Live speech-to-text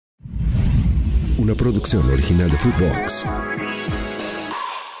una producción original de Footbox.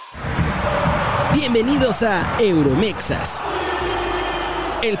 Bienvenidos a EUROMEXAS,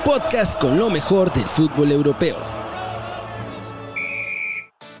 el podcast con lo mejor del fútbol europeo.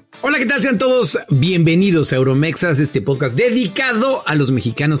 Hola, ¿qué tal? Sean todos bienvenidos a EUROMEXAS, este podcast dedicado a los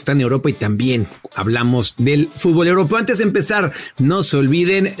mexicanos que están en Europa y también hablamos del fútbol europeo. Antes de empezar, no se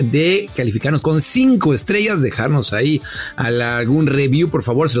olviden de calificarnos con 5 estrellas, dejarnos ahí algún review, por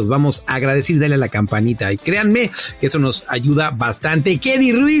favor, se los vamos a agradecer, dale a la campanita y créanme que eso nos ayuda bastante.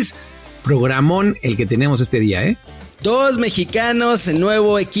 Kenny Ruiz, programón el que tenemos este día, ¿eh? 2 mexicanos en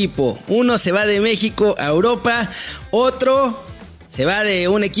nuevo equipo. Uno se va de México a Europa, otro se va de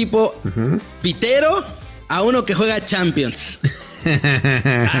un equipo pitero a uno que juega Champions.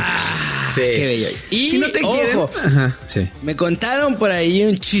 Sí. Qué bello. Y si no te ojo, sí. Me contaron por ahí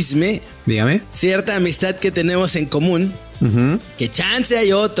un chisme. Dígame. Cierta amistad que tenemos en común. Que chance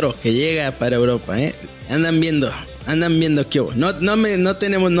hay otro que llega para Europa, ¿eh? Andan viendo qué hubo. No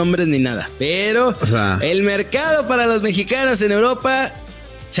tenemos nombres ni nada. Pero el mercado para los mexicanos en Europa,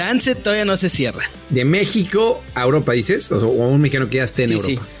 chance todavía no se cierra. ¿De México a Europa dices? ¿O un mexicano que ya esté en Europa?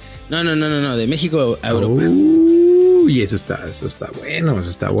 Sí. No, de México a Europa. Y eso está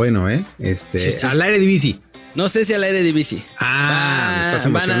bueno, ¿eh? Sí. Al Eredivisie. No sé si al Eredivisie. Me estás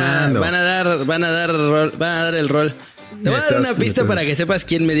emocionando. Van a dar el rol. Te voy a dar una pista para que sepas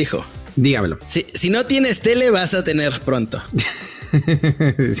quién me dijo. Dígamelo. Si no tienes tele, vas a tener pronto.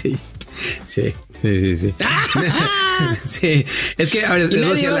 Sí. Sí, es que a ver, y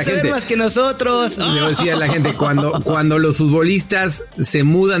nadie va a saber más que nosotros. Le decía a la gente, cuando los futbolistas se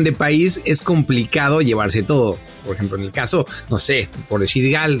mudan de país es complicado llevarse todo. Por ejemplo, en el caso, no sé, por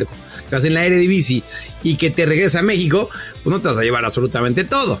decir algo, estás en la Eredivisie y que te regresa a México, pues no te vas a llevar absolutamente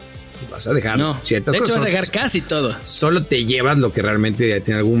todo. Vas a dejar ciertas cosas. De hecho, vas a dejar casi todo. Solo te llevas lo que realmente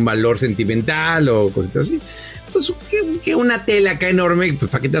tiene algún valor sentimental o cositas así. Pues que una tela acá enorme, pues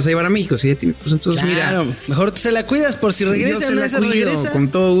 ¿para qué te vas a llevar a México? Si ya tienes, pues entonces claro, mira, mejor se la cuidas por si regresa o no se regresa.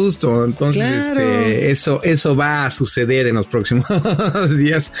 Con todo gusto. Entonces, claro. Eso va a suceder en los próximos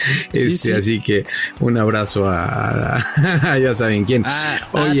días. Sí. Así que un abrazo a ya saben quién.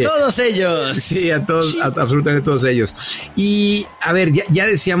 Oye, a todos ellos. Sí, a todos, absolutamente todos ellos. Y a ver, ya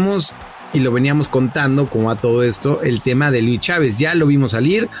decíamos y lo veníamos contando como a todo esto, el tema de Luis Chávez. Ya lo vimos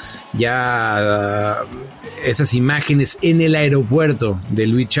salir, esas imágenes en el aeropuerto de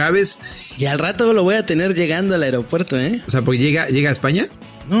Luis Chávez. Y al rato lo voy a tener llegando al aeropuerto, ¿eh? O sea, porque llega a España.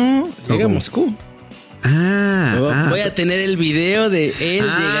 No, llega a Moscú. Voy a tener el video de él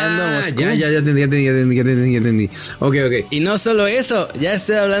llegando a Moscú. Ya entendí. Ok. Y no solo eso, ya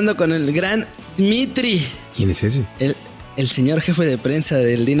estoy hablando con el gran Dmitry. ¿Quién es ese? El señor jefe de prensa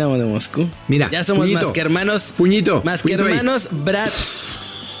del Dinamo de Moscú. Mira, ya somos puñito, más que hermanos. Más que hermanos brats.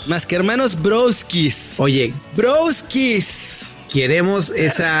 Más que hermanos broskis. Oye, broskis. Queremos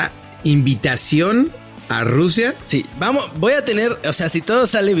esa invitación a Rusia. Sí, voy a tener, o sea, si todo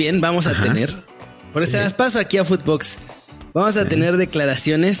sale bien, vamos a tener. Por eso las paso aquí a Footbox. Vamos a tener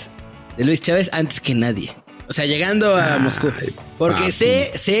declaraciones de Luis Chávez antes que nadie. O sea, llegando a Moscú. Porque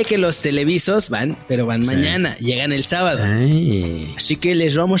sé que los televisos van, pero van mañana. Llegan el sábado. Así que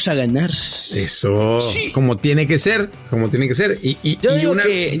les vamos a ganar. Eso. Sí. Como tiene que ser. Yo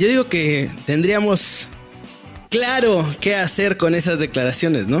digo que tendríamos claro qué hacer con esas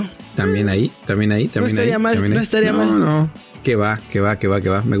declaraciones, ¿no? También ahí. No estaría mal. No. Que va.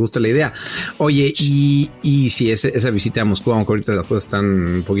 Me gusta la idea. Oye, y si esa visita a Moscú, aunque ahorita las cosas están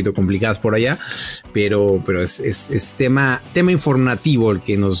un poquito complicadas por allá, pero es tema informativo el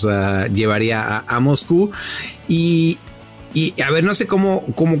que nos llevaría a Moscú. Y a ver, no sé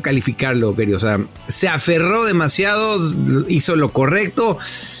cómo calificarlo, querido. O sea, se aferró demasiado, hizo lo correcto.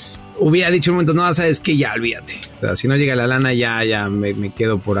 Hubiera dicho un momento, no, sabes que ya olvídate. O sea, si no llega la lana, ya me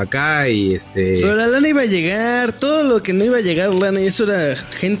quedo por acá y Pero la lana iba a llegar, todo lo que no iba a llegar lana, y eso era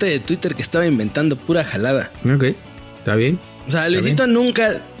gente de Twitter que estaba inventando pura jalada. Ok, está bien. O sea, Luisito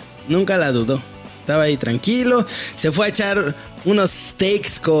nunca la dudó. Estaba ahí tranquilo, se fue a echar unos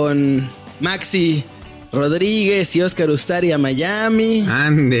steaks con Maxi Rodríguez y Oscar Ustari a Miami.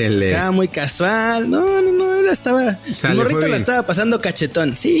 Ándele. Estaba muy casual. No, él estaba. El morrito la estaba pasando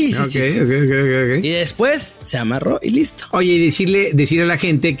cachetón. Sí. Ok. Y después se amarró y listo. Oye, y decirle a la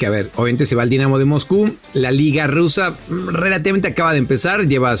gente que, a ver, obviamente se va al Dinamo de Moscú. La liga rusa relativamente acaba de empezar,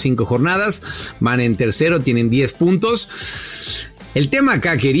 lleva 5 jornadas, van en tercero, tienen 10 puntos. El tema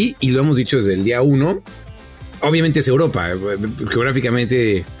acá, Keri, y lo hemos dicho desde el día 1. Obviamente es Europa,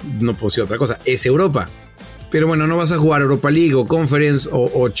 geográficamente no puedo decir otra cosa, es Europa. Pero bueno, no vas a jugar Europa League o Conference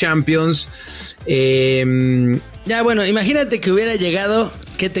o Champions. Ya, bueno, imagínate que hubiera llegado,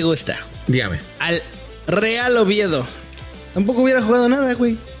 ¿qué te gusta? Dígame. Al Real Oviedo. Tampoco hubiera jugado nada,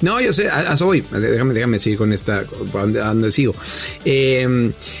 güey. No, yo sé, a eso voy. Déjame seguir con esta, a donde sigo.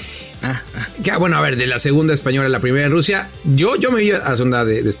 Bueno, a ver, de la segunda española a la primera en Rusia, yo me iba a la segunda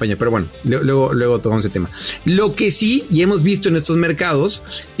de España, pero bueno, luego tocamos ese tema. Lo que sí, y hemos visto en estos mercados,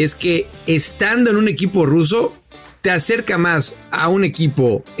 es que estando en un equipo ruso, te acerca más a un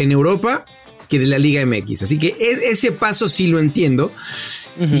equipo en Europa que de la Liga MX. Así que ese paso sí lo entiendo.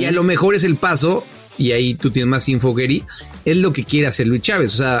 Uh-huh. Y a lo mejor es el paso, y ahí tú tienes más info, Gary, es lo que quiere hacer Luis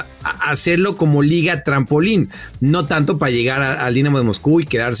Chávez. O sea, hacerlo como liga trampolín, no tanto para llegar al Dinamo de Moscú y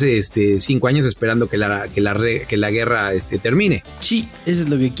quedarse 5 años esperando que la guerra termine. Sí, eso es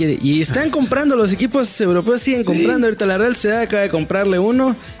lo que quiere. Y están comprando, los equipos europeos siguen comprando. Ahorita la Real Sociedad acaba de comprarle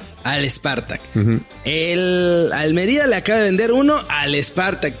uno al Spartak. Uh-huh. El Almería le acaba de vender uno al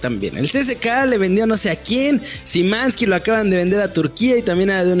Spartak también. El CSKA le vendió no sé a quién. Simansky lo acaban de vender a Turquía y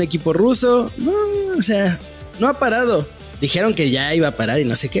también a de un equipo ruso. No, o sea, no ha parado. Dijeron que ya iba a parar y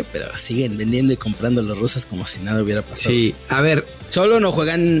no sé qué, pero siguen vendiendo y comprando los rusos como si nada hubiera pasado. Sí, a ver. Solo no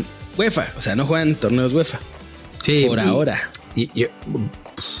juegan UEFA, o sea, no juegan torneos UEFA. Sí. Por ahora.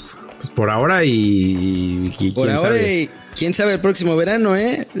 Pues por ahora y por ahora sabe. ¿Quién sabe el próximo verano,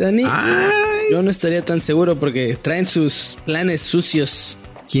 Dani? Ay. Yo no estaría tan seguro porque traen sus planes sucios.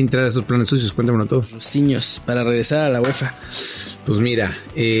 ¿Quién trae esos planes sucios? Cuéntamelo todo. Rusiños para regresar a la UEFA. Pues mira,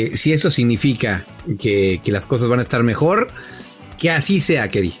 si eso significa que las cosas van a estar mejor, que así sea,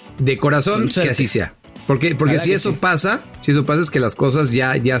 Kerry. De corazón, que así sea. Porque si eso pasa es que las cosas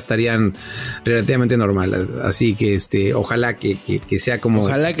ya estarían relativamente normales. Así que ojalá que sea como.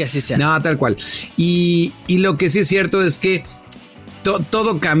 Ojalá que así sea. No, tal cual. Y lo que sí es cierto es que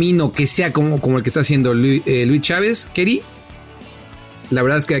todo camino que sea como el que está haciendo Luis Chávez, Kerry, la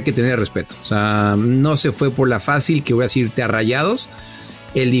verdad es que hay que tener respeto. O sea, no se fue por la fácil que voy a irte a Rayados.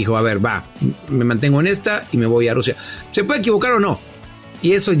 Él dijo, a ver, me mantengo en esta y me voy a Rusia. ¿Se puede equivocar o no?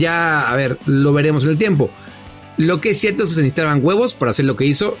 Y eso ya, a ver, lo veremos en el tiempo. Lo que es cierto es que se necesitaban huevos para hacer lo que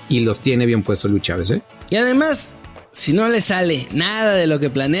hizo y los tiene bien puestos Luis Chávez, Y además, si no le sale nada de lo que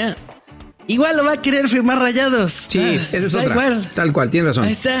planea, igual lo va a querer firmar Rayados. Sí, esa es otra. Igual. Tal cual, tiene razón.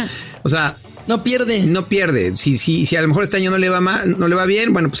 Ahí está. O sea, no pierde. Si a lo mejor este año no le va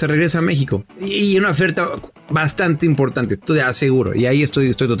bien, bueno, pues se regresa a México. Y una oferta bastante importante, te aseguro. Y ahí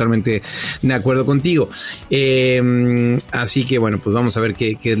estoy totalmente de acuerdo contigo. Así que bueno, pues vamos a ver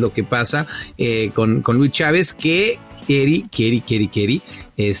qué es lo que pasa con Luis Chávez, que Kerry,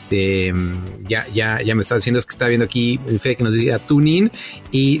 ya me está diciendo, es que está viendo aquí el Fede que nos diga tune in,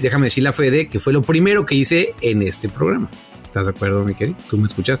 y déjame decirle a Fede que fue lo primero que hice en este programa. ¿Estás de acuerdo, mi querido? ¿Tú me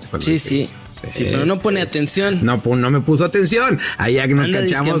escuchaste? Sí, pero no pone atención. No me puso atención. Allá que nos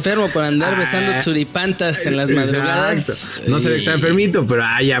cachamos. Anda enfermo por andar besando churipantas en las madrugadas. No se ve que está enfermito, pero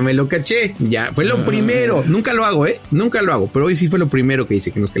ya me lo caché. Ya fue lo primero. Nunca lo hago, Nunca lo hago. Pero hoy sí fue lo primero que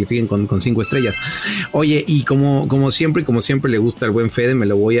hice, que nos califiquen con 5 estrellas. Oye, y como siempre le gusta al buen Fede, me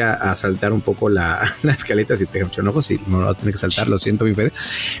lo voy a saltar un poco la escaleta. Si te echan ojos, si no lo vas a tener que saltar, lo siento, mi Fede.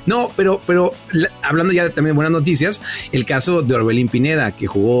 No, pero hablando ya también de buenas noticias, el caso de Orbelín Pineda, que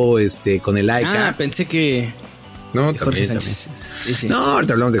jugó con el AEK. Pensé que no, Jorge también. Sánchez. Sí. No,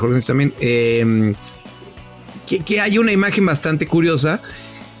 ahorita hablamos de Jorge Sánchez también. Que hay una imagen bastante curiosa,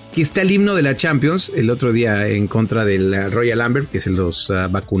 que está el himno de la Champions el otro día en contra del Royal Ambert, que se los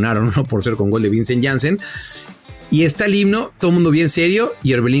vacunaron 1-0 con gol de Vincent Janssen, y está el himno, todo el mundo bien serio,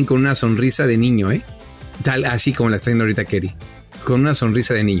 y Orbelín con una sonrisa de niño, tal así como la está viendo ahorita Kerry. Con una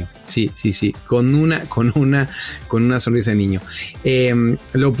sonrisa de niño. Sí. Con una sonrisa de niño.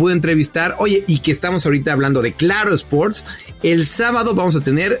 Lo pude entrevistar. Oye, y que estamos ahorita hablando de Claro Sports. El sábado vamos a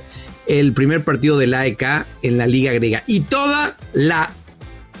tener el primer partido del AEK en la Liga Griega. Y toda la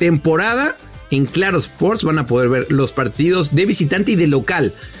temporada en Claro Sports van a poder ver los partidos de visitante y de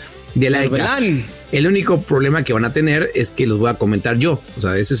local de la AEK. El único problema que van a tener es que los voy a comentar yo. O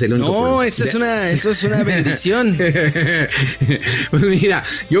sea, ese es el único problema. No, eso es una bendición. Pues mira,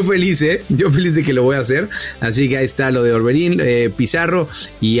 yo feliz de que lo voy a hacer. Así que ahí está lo de Orbelín, Pizarro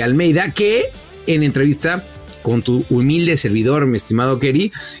y Almeida, que en entrevista con tu humilde servidor, mi estimado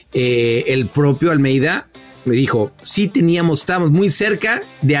Kerry, el propio Almeida me dijo, sí estábamos muy cerca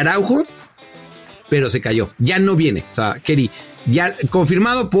de Araujo, pero se cayó. Ya no viene. O sea, Kerry, ya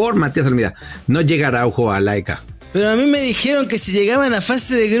confirmado por Matías Almeida, no llega Araujo a la AEK. Pero a mí me dijeron que si llegaban a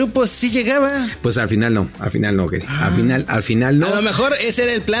fase de grupos sí llegaba. Pues al final no, Kerry. Al final no. A lo mejor ese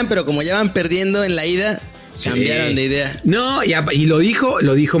era el plan, pero como ya van perdiendo en la ida, cambiaron de idea. No, y lo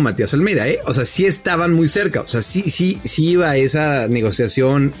dijo Matías Almeida, O sea, sí estaban muy cerca. O sea, sí iba esa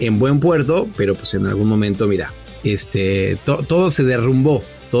negociación en buen puerto, pero pues en algún momento, mira, todo se derrumbó.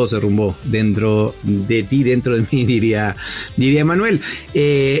 todo se rumbó dentro de ti, dentro de mí, diría Manuel.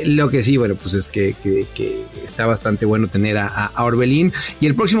 Lo que sí, bueno, pues es que está bastante bueno tener a Orbelín. Y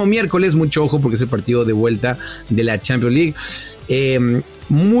el próximo miércoles, mucho ojo, porque es el partido de vuelta de la Champions League.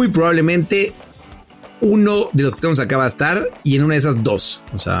 Muy probablemente uno de los que estamos acá va a estar, y en una de esas dos.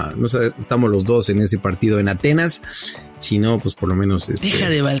 O sea, no estamos los dos en ese partido en Atenas. Si no, pues por lo menos... Deja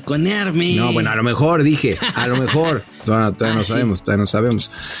de balconearme. No, bueno, a lo mejor, dije. A lo mejor. Todavía no sabemos, todavía no sabemos.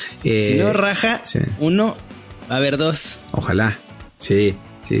 Si no raja, uno, va a haber dos. Ojalá. Sí.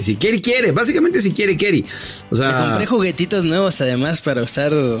 Si quiere. Básicamente si quiere. O sea... Le compré juguetitos nuevos además para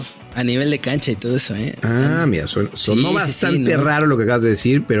usar a nivel de cancha y todo eso, ¿eh? Mira, sonó bastante raro lo que acabas de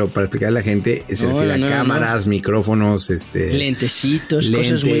decir, pero para explicarle a la gente, se refiere a cámaras, micrófonos, lentecitos,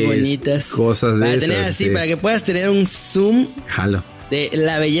 cosas muy bonitas. Cosas de esas. Tener así, para que puedas tener un zoom. Jalo. De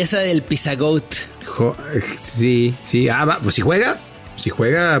la belleza del Pizagoat. Sí. Pues si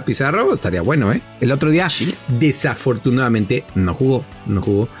juega Pizarro, estaría bueno, ¿eh? El otro día, desafortunadamente, no jugó.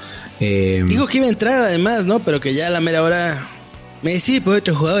 Digo que iba a entrar además, ¿no? Pero que ya a la mera hora me decía por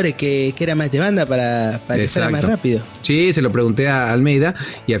otros jugadores que era más de banda para que fuera más rápido. Sí, se lo pregunté a Almeida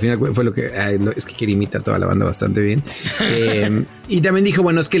y al final fue lo que... es que quiere imitar toda la banda bastante bien. Y también dijo,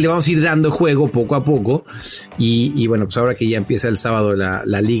 bueno, es que le vamos a ir dando juego poco a poco. Y bueno, pues ahora que ya empieza el sábado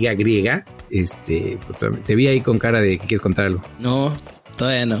la liga griega, pues te vi ahí con cara de que quieres contar algo. No,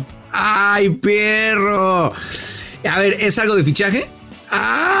 todavía no. ¡Ay, perro! A ver, ¿es algo de fichaje?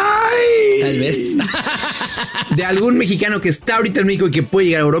 ¡Ay! Tal vez. ¿De algún mexicano que está ahorita en México y que puede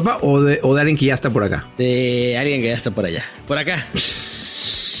llegar a Europa o de alguien que ya está por acá? De alguien que ya está por allá. Por acá.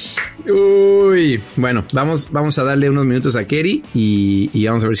 Uy, bueno, vamos a darle unos minutos a Kerry y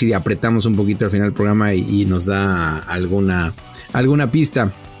vamos a ver si apretamos un poquito al final del programa y nos da alguna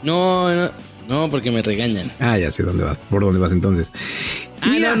pista. No, porque me regañan. Ya sé dónde vas, por dónde vas entonces.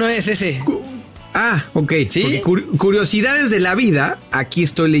 Mira, no es ese. Ok. ¿Sí? Curiosidades de la vida. Aquí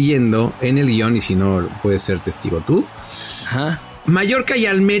estoy leyendo en el guión, y si no, puedes ser testigo tú. Ajá. Mallorca y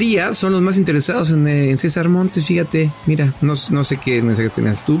Almería son los más interesados en César Montes. Fíjate, mira, no sé qué mensajes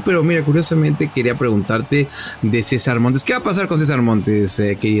tenías tú, pero mira, curiosamente quería preguntarte de César Montes. ¿Qué va a pasar con César Montes,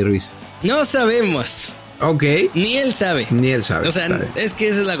 Kelly Ruiz? No sabemos. Ok. Ni él sabe. O sea, es que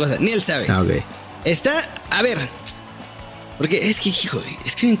esa es la cosa. Ni él sabe. Ok. A ver. Porque es que, hijo,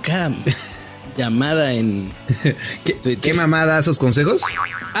 escriben cada llamada en ¿Qué mamada esos consejos?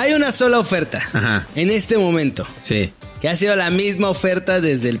 Hay una sola oferta. En este momento. Sí. Que ha sido la misma oferta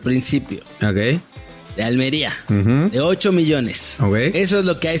desde el principio. Ok. De Almería. De 8 millones. Ok. Eso es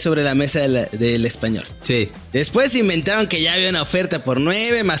lo que hay sobre la mesa del Español. Sí. Después inventaron que ya había una oferta por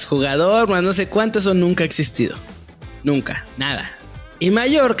 9, más jugador, más no sé cuánto. Eso nunca ha existido. Nunca. Nada. Y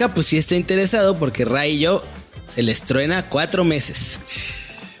Mallorca, pues sí está interesado porque Rayo se les truena 4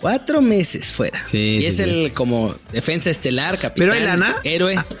 meses. 4 meses fuera. Sí, y es el como defensa estelar, capitán. ¿Pero hay lana?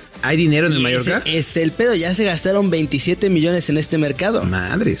 Héroe. ¿Hay dinero en el Mallorca? Es el pedo. Ya se gastaron 27 millones en este mercado.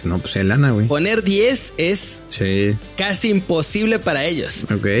 Madres, no, pues hay lana, güey. Poner 10 es casi imposible para ellos.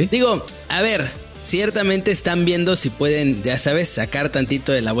 Ok. Digo, a ver, ciertamente están viendo si pueden, ya sabes, sacar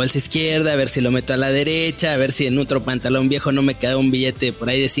tantito de la bolsa izquierda, a ver si lo meto a la derecha, a ver si en otro pantalón viejo no me queda un billete por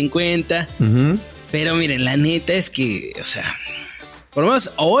ahí de 50. Pero miren, la neta es que, o sea, por lo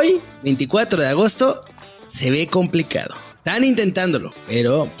menos hoy, 24 de agosto, se ve complicado. Están intentándolo,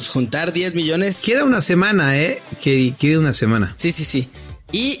 pero pues juntar 10 millones... Queda una semana, Queda una semana. Sí.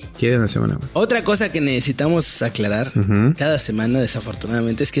 Y queda una semana. Otra cosa que necesitamos aclarar cada semana,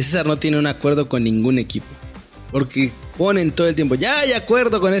 desafortunadamente, es que César no tiene un acuerdo con ningún equipo. Porque ponen todo el tiempo, ya hay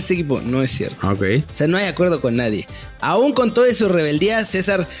acuerdo con este equipo. No es cierto. Ok. O sea, no hay acuerdo con nadie. Aún con toda su rebeldía,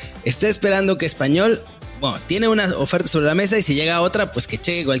 César está esperando que Español... Bueno, tiene una oferta sobre la mesa y si llega otra, pues que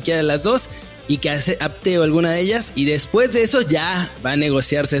cheque cualquiera de las dos y que acepte alguna de ellas. Y después de eso ya va a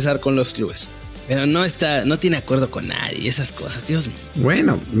negociar César con los clubes. Pero no tiene acuerdo con nadie, esas cosas, Dios mío.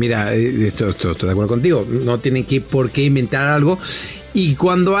 Bueno, mira, estoy de acuerdo contigo. No tienen por qué inventar algo. Y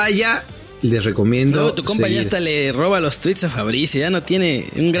cuando haya, les recomiendo... Luego tu compa ya hasta le roba los tweets a Fabricio, ya no tiene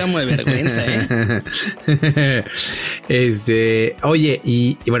un gramo de vergüenza, Oye,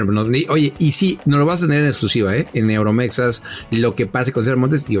 y bueno, y sí, nos lo vas a tener en exclusiva, en EUROMEXAS, lo que pase con César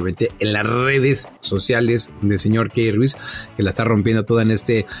Montes y obviamente en las redes sociales del señor Key Ruiz, que la está rompiendo toda en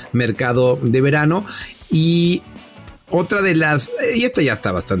este mercado de verano. Y otra de las... Y esta ya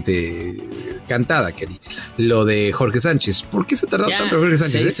está bastante cantada, Kelly. Lo de Jorge Sánchez. ¿Por qué se ha tardado tanto Jorge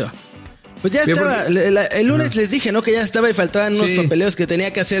Sánchez? Se hizo. Pues ya estaba, el lunes les dije, ¿no? Que ya estaba y faltaban unos papeleos que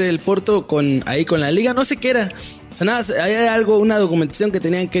tenía que hacer el Porto con la liga, no sé qué era. O sea, nada, hay una documentación que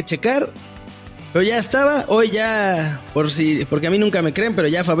tenían que checar Pero ya estaba, hoy ya, porque a mí nunca me creen, pero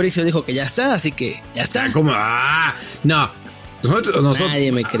ya Fabricio dijo que ya está, así que ya está. ¿Cómo? No. Nosotros.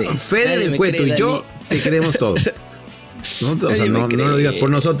 Nadie me cree. Fede del Cueto y yo te creemos todos. No lo digas por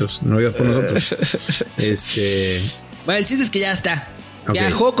nosotros. No lo digas por nosotros. Bueno, el chiste es que ya está. Okay.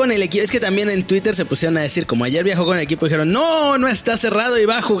 Viajó con el equipo. Es que también en Twitter se pusieron a decir, como ayer viajó con el equipo, dijeron, no está cerrado y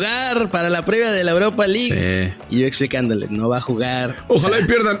va a jugar para la previa de la Europa League. Sí. Y yo explicándole, no va a jugar. Ojalá y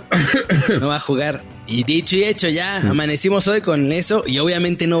pierdan. No va a jugar. Y dicho y hecho, ya amanecimos hoy con eso. Y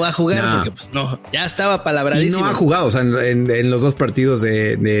obviamente no va a jugar porque pues no, ya estaba palabradísimo. Y no ha jugado, o sea, en los 2 partidos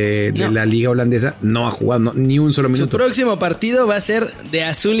de la liga holandesa no ha jugado ni un solo minuto. Su próximo partido va a ser de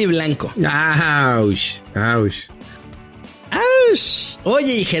azul y blanco. Ouch.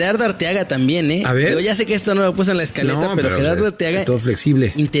 Oye, y Gerardo Arteaga también, ¿eh? A ver. Yo ya sé que esto no lo puso en la escaleta, pero Gerardo Arteaga todo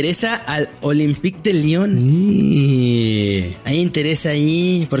flexible. Interesa al Olympique de Lyon. Hay interés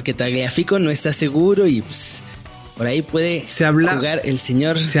ahí, porque Tagliafico no está seguro y pues por ahí puede jugar el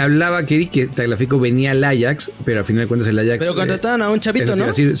señor. Se hablaba, Keri, que Tagliafico venía al Ajax, pero al final de cuentas el Ajax. Pero contrataron a un chavito,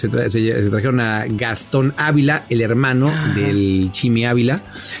 ¿no? Se trajeron a Gastón Ávila, el hermano del Chimi Ávila,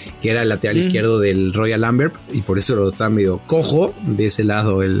 que era el lateral izquierdo del Royal Antwerp, y por eso lo estaba medio cojo de ese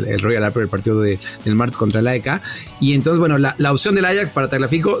lado el Royal Antwerp, el partido del martes contra el AEK. Y entonces, bueno, la opción del Ajax para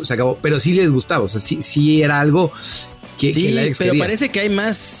Tagliafico se acabó, pero sí les gustaba, o sea, sí era algo que el Ajax pero quería. Parece que hay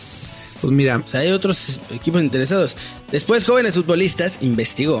más. Pues mira, o sea, hay otros equipos interesados. Después, Jóvenes Futbolistas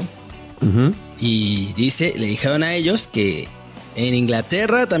investigó y le dijeron a ellos que en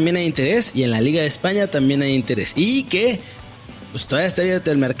Inglaterra también hay interés y en la Liga de España también hay interés y que pues todavía está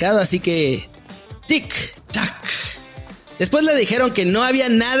abierto el mercado, así que tic-tac. Después le dijeron que no había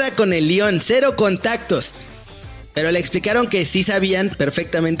nada con el Lyon, 0 contactos, pero le explicaron que sí sabían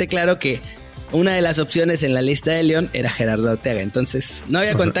perfectamente claro que una de las opciones en la lista de Lyon era Gerardo Arteaga. Entonces no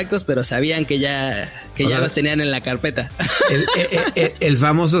había contactos, pero sabían que ya los tenían en la carpeta. El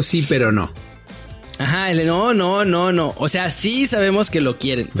famoso sí, pero no. Ajá, no. O sea, sí sabemos que lo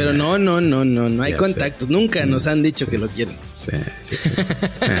quieren, pero no hay contactos. Nunca nos han dicho que lo quieren. Sí.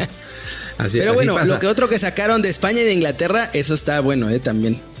 Pero bueno, pasa. Otro que sacaron de España y de Inglaterra, eso está bueno,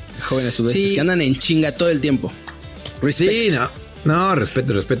 también. Jóvenes futbolistas que andan en chinga todo el tiempo. Respect. Sí, no,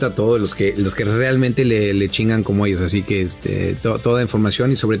 respeto a todos los que realmente le chingan como ellos, así que toda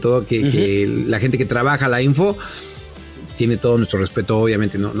información y sobre todo que la gente que trabaja la info tiene todo nuestro respeto,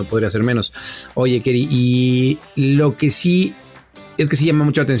 obviamente, no podría ser menos. Oye, Keri, y lo que sí es que sí llama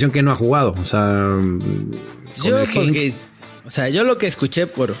mucho la atención que no ha jugado, o sea, yo lo que escuché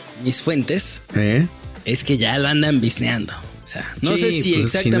por mis fuentes es que ya lo andan bisneando, o sea, no sé si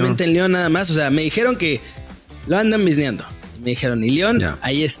pues exactamente en Lyon nada más, o sea, me dijeron que lo andan bisneando. Me dijeron, y Lyon,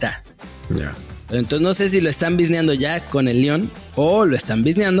 ahí está. Ya. Pero entonces no sé si lo están bisneando ya con el Lyon o lo están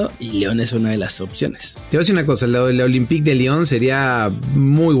bisneando y Lyon es una de las opciones. Te voy a decir una cosa, el Olympique de Lyon sería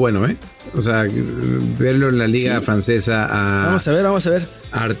muy bueno, ¿eh? O sea, verlo en la liga francesa Vamos a ver.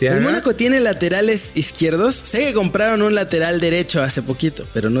 Arteaga. El Mónaco tiene laterales izquierdos. Sé que compraron un lateral derecho hace poquito,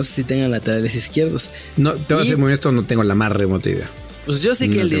 pero no sé si tengan laterales izquierdos. No, te voy a ser muy honesto, no tengo la más remota idea. Pues yo sé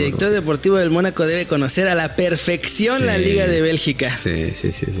que el director deportivo del Mónaco debe conocer a la perfección la Liga de Bélgica. Sí.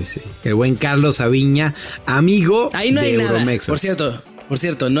 El buen Carlos Aviña, amigo ahí no de hay nada. EUROMEXAS. Por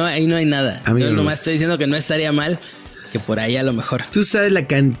cierto, ahí no hay nada. Yo nomás estoy diciendo que no estaría mal, que por ahí a lo mejor. ¿Tú sabes la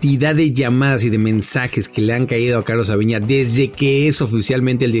cantidad de llamadas y de mensajes que le han caído a Carlos Aviña desde que es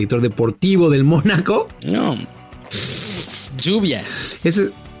oficialmente el director deportivo del Mónaco? No. Lluvia.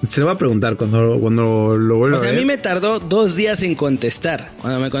 Se lo va a preguntar cuando lo vuelva a ver. O sea, a mí me tardó 2 días en contestar.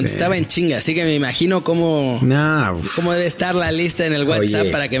 Cuando me contestaba en chinga. Así que me imagino cómo debe estar la lista en el WhatsApp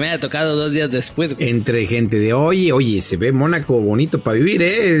para que me haya tocado 2 días después. Entre gente de, oye, se ve Mónaco bonito para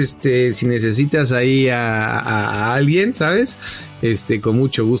vivir, si necesitas ahí a alguien, ¿sabes? Con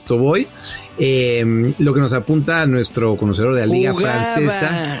mucho gusto voy. Lo que nos apunta nuestro conocedor de la Liga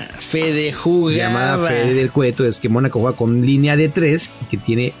Francesa, Fede jugaba. Llamada Fede del Cueto, es que Mónaco juega con línea de 3 y que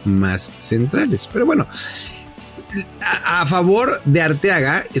tiene más centrales. Pero bueno, a favor de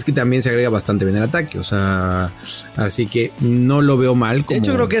Arteaga es que también se agrega bastante bien el ataque. O sea, así que no lo veo mal. De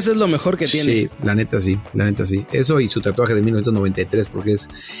hecho, creo que eso es lo mejor que tiene. Sí, la neta sí. Eso y su tatuaje de 1993, porque es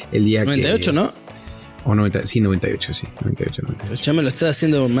el día 98, ¿no? O 98, sí. 98. Ya me lo está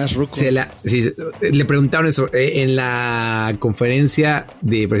haciendo más ruco. Le preguntaron eso en la conferencia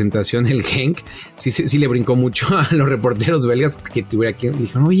de presentación del Genk. Sí le brincó mucho a los reporteros belgas que tuviera que. Le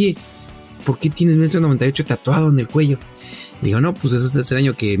dijeron, oye, ¿por qué tienes 1998 tatuado en el cuello? Dijo, no, pues ese es el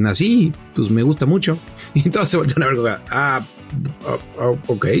año que nací, pues me gusta mucho. Y todos se voltean a ver,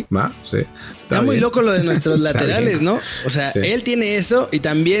 ok, va, sí. Está muy loco lo de nuestros laterales, ¿no? O sea, sí. Él tiene eso y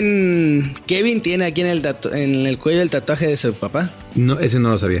también Kevin tiene aquí en el cuello el tatuaje de su papá. No, ese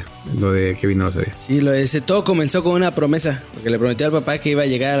no lo sabía. Lo de Kevin no lo sabía. Sí, todo comenzó con una promesa, porque le prometió al papá que iba a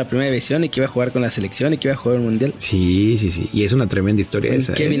llegar a la primera división y que iba a jugar con la selección y que iba a jugar el mundial. Sí. Y es una tremenda historia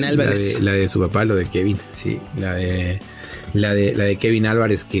esa. Kevin Álvarez. La de su papá, lo de Kevin. Sí, la de Kevin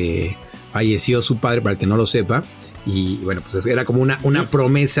Álvarez, que falleció su padre, para el que no lo sepa. Y bueno, pues era como una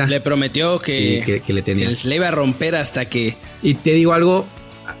promesa. Le prometió que le tenía. Que le iba a romper hasta que... Y te digo algo,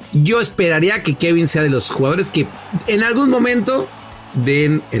 yo esperaría que Kevin sea de los jugadores que en algún momento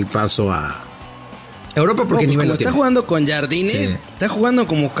den el paso a Europa, porque como está jugando con Jardine, sí. Está jugando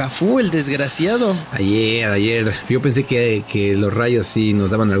como Cafú, el desgraciado. Ayer yo pensé que los Rayos sí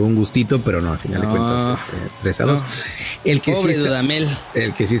nos daban algún gustito, pero no, al final de cuentas 3-2. No. Pobre Dudamel.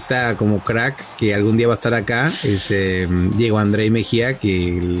 El que sí está como crack, que algún día va a estar acá, es Diego André Mejía,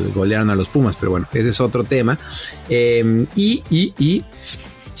 que golearon a los Pumas, pero bueno, ese es otro tema. Es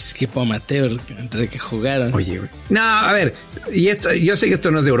que amateur entre que jugaron. Oye, güey. No, a ver, y esto, yo sé que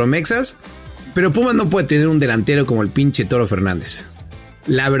esto no es de EUROMEXAS, pero Pumas no puede tener un delantero como el pinche Toro Fernández.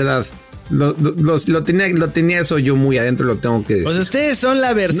 La verdad. Lo tenía eso yo muy adentro, lo tengo que decir. Pues ustedes son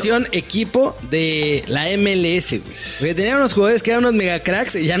la versión equipo de la MLS, güey. Porque tenían unos jugadores que eran unos mega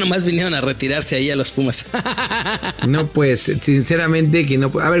cracks y ya nomás vinieron a retirarse ahí a los Pumas. No, pues, sinceramente que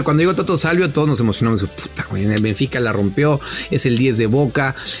no. A ver, cuando llegó Toto Salvio, todos nos emocionamos. Puta, güey, en el Benfica la rompió, es el 10 de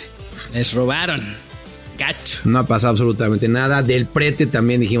Boca. Les robaron. Gacho. No ha pasado absolutamente nada. Del Prete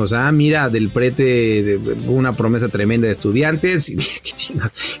también dijimos, mira, Del Prete, una promesa tremenda de Estudiantes. Y mira qué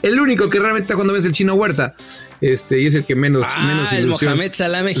chingados. El único que realmente está cuando ves el Chino Huerta. Y es el que menos el ilusión. Mohamed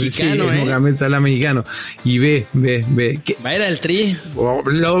Salah mexicano, sí, el Mohamed Salah mexicano. Y ve. Va a ir al Tri.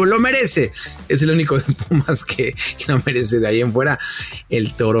 Lo merece. Es el único de Pumas que no merece. De ahí en fuera,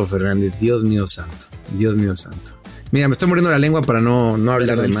 el Toro Fernández. Dios mío santo. Mira, me estoy muriendo la lengua para no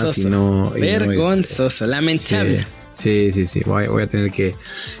hablar de más y no... Vergonzoso, lamentable. Sí. Voy a tener que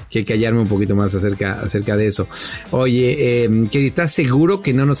callarme un poquito más acerca de eso. Oye, Kerry, ¿estás seguro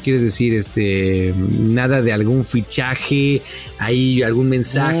que no nos quieres decir nada de algún fichaje, ahí algún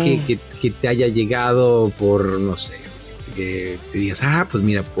mensaje que te haya llegado por, no sé, que te digas, pues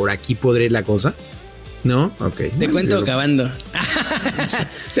mira, por aquí podré ir la cosa? ¿No? Ok. Te cuento acabando. O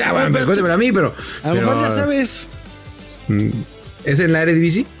sea, bueno, cuéntamelo a mí, pero... A lo mejor ya sabes. ¿Es en la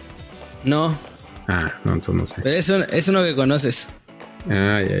Eredivisie? No. No, entonces no sé. Pero es uno que conoces.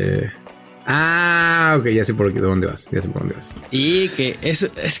 Ok, ya sé por dónde vas. Y que eso,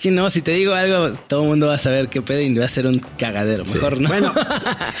 es que no, si te digo algo, todo el mundo va a saber qué pedo y va a ser un cagadero. Mejor no. Bueno,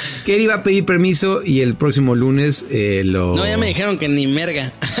 Kerry va a pedir permiso y el próximo lunes No, ya me dijeron que ni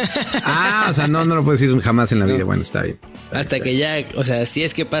merga. O sea, no lo puedes decir jamás en la vida. No. Bueno, está bien. Hasta que ya, o sea, si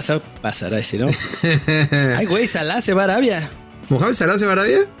es que pasa, pasará, y si no. Ay, güey, Salah se va a Arabia. ¿Mohamed Salah se va a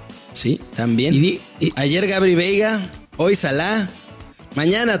Arabia? Sí, también. Ayer Gabri Veiga, hoy Salah.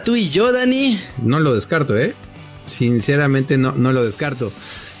 Mañana tú y yo, Dani. No lo descarto, Sinceramente no lo descarto.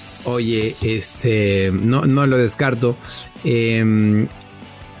 Oye, no lo descarto.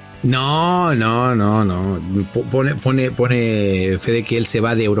 No. Pone Fede que él se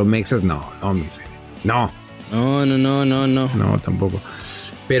va de EUROMEXAS. No, mi Fede. No. No, tampoco.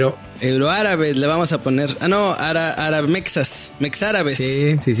 Pero Euroárabes le vamos a poner. Mexas. Mexárabes.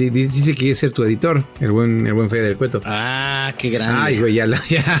 Sí. Dice que quiere ser tu editor, el buen Fede del Cueto. Qué grande. Ay, güey, ya.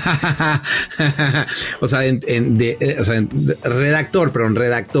 O sea,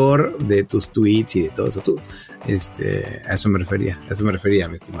 redactor de tus tweets y de todo eso. A eso me refería,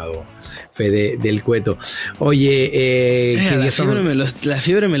 mi estimado Fede del Cueto. Oye, la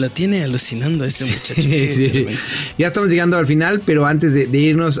fiebre me lo tiene alucinando este muchacho. Sí. Ya estamos llegando al final, pero antes de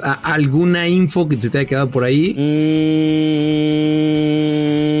irnos a alguna info que se te haya quedado por ahí.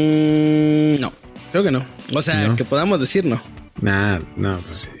 No, creo que no. O sea, ¿no? Que podamos decir no. No,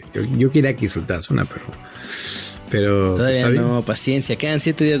 pues yo quería que soltaras una, pero todavía no, paciencia, quedan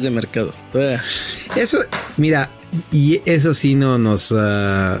 7 días de mercado. Todavía. Eso, mira, y eso sí nos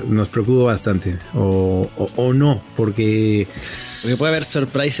preocupa bastante. O no, porque puede haber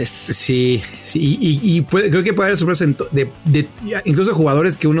sorpresas. Sí, y creo que puede haber sorpresas de incluso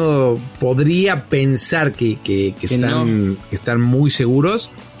jugadores que uno podría pensar que están muy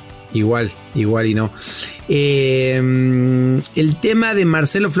seguros. Igual y no. El tema de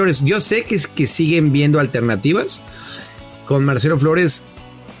Marcelo Flores, yo sé que siguen viendo alternativas. Con Marcelo Flores,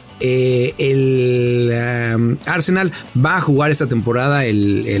 el Arsenal va a jugar esta temporada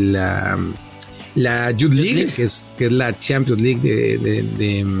el la Youth League, que es la Champions League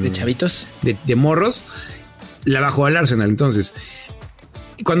de chavitos, de morros, la va a jugar el Arsenal. Entonces,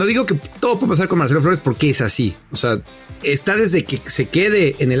 cuando digo que todo puede pasar con Marcelo Flores, porque es así. O sea, está desde que se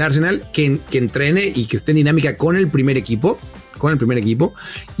quede en el Arsenal, que entrene y que esté en dinámica con el primer equipo,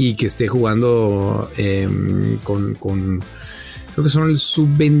 y que esté jugando con creo que son el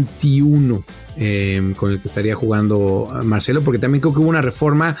sub-21 con el que estaría jugando Marcelo, porque también creo que hubo una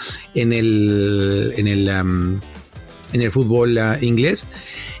reforma en el fútbol inglés,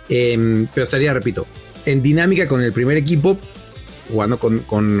 pero estaría, repito, en dinámica con el primer equipo, jugando con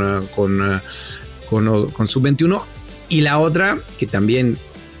sub-21, y la otra que también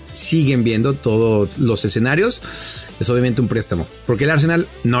siguen viendo todos los escenarios es obviamente un préstamo, porque el Arsenal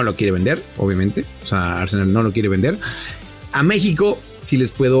no lo quiere vender, obviamente. O sea, Arsenal no lo quiere vender. A México sí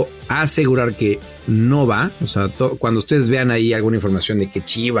les puedo asegurar que no va. O sea, cuando ustedes vean ahí alguna información de que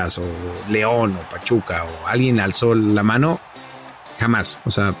Chivas o León o Pachuca o alguien alzó la mano, jamás.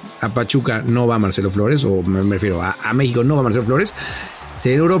 O sea, a Pachuca no va Marcelo Flores, o me refiero a México no va Marcelo Flores.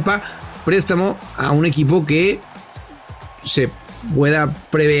 Sería en Europa, préstamo a un equipo que se pueda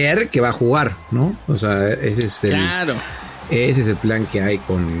prever que va a jugar, ¿no? O sea, ese es el plan que hay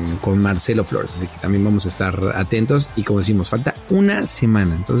con Marcelo Flores. Así que también vamos a estar atentos. Y como decimos, falta una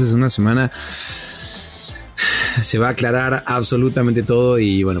semana. Entonces, una semana se va a aclarar absolutamente todo.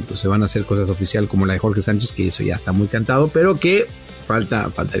 Y bueno, pues se van a hacer cosas oficial como la de Jorge Sánchez, que eso ya está muy cantado, pero que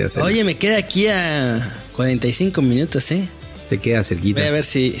faltaría hacer. Oye, me queda aquí a 45 minutos, ¿eh? Te queda cerquita. Voy a ver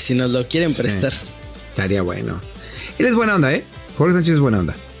si nos lo quieren prestar. Estaría bueno. Él es buena onda, ¿eh? Jorge Sánchez es buena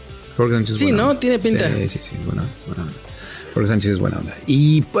onda. Sí, ¿no? Tiene pinta. Sí, es buena onda. Jorge Sánchez es buena onda.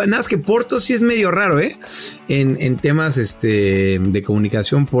 Y pues, nada, es que Porto sí es medio raro, ¿eh? En temas de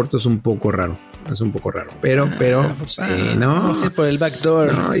comunicación, Porto es un poco raro. Es un poco raro. Pero, no. Vamos a ir por el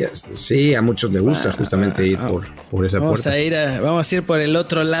backdoor. No, sí, a muchos les gusta justamente ir por esa puerta. Vamos a ir por el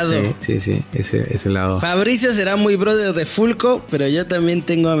otro lado. Sí, ese lado. Fabricio será muy brother de Fulco, pero yo también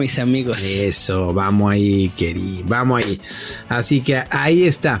tengo a mis amigos. Eso, vamos ahí, querido. Vamos ahí. Así que ahí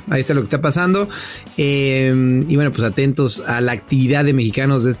está lo que está pasando. Y bueno, pues atentos a la actividad de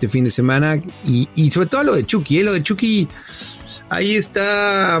mexicanos de este fin de semana. Y sobre todo a lo de Chucky, Lo de Chucky ahí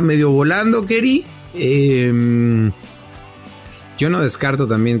está medio volando, Keri. Yo no descarto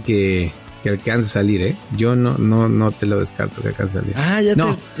también que alcance a salir, ¿eh? Yo no te lo descarto que alcance a salir. Ya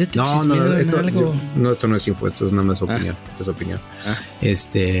te esto no es info, esto es nada más opinión. Esto es opinión.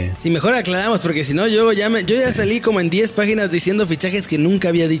 Sí, mejor aclaramos, porque si no, yo ya salí como en 10 páginas diciendo fichajes que nunca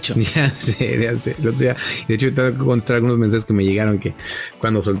había dicho. Ya sé. El otro día, de hecho, tengo que contestar algunos mensajes que me llegaron que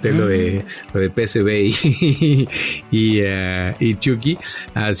cuando solté lo de PSV y Chucky.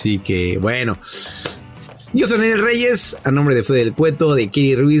 Así que, bueno. Yo soy Daniel Reyes, a nombre de Fede del Cueto, de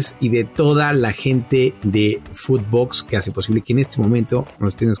Keri Ruiz y de toda la gente de Footbox que hace posible que en este momento nos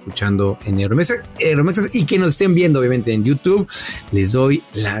estén escuchando en EUROMEXAS y que nos estén viendo obviamente en YouTube. Les doy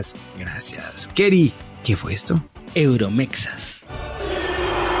las gracias. Keri, ¿qué fue esto? EUROMEXAS.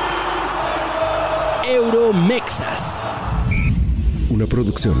 Una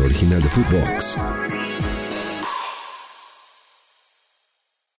producción original de Footbox.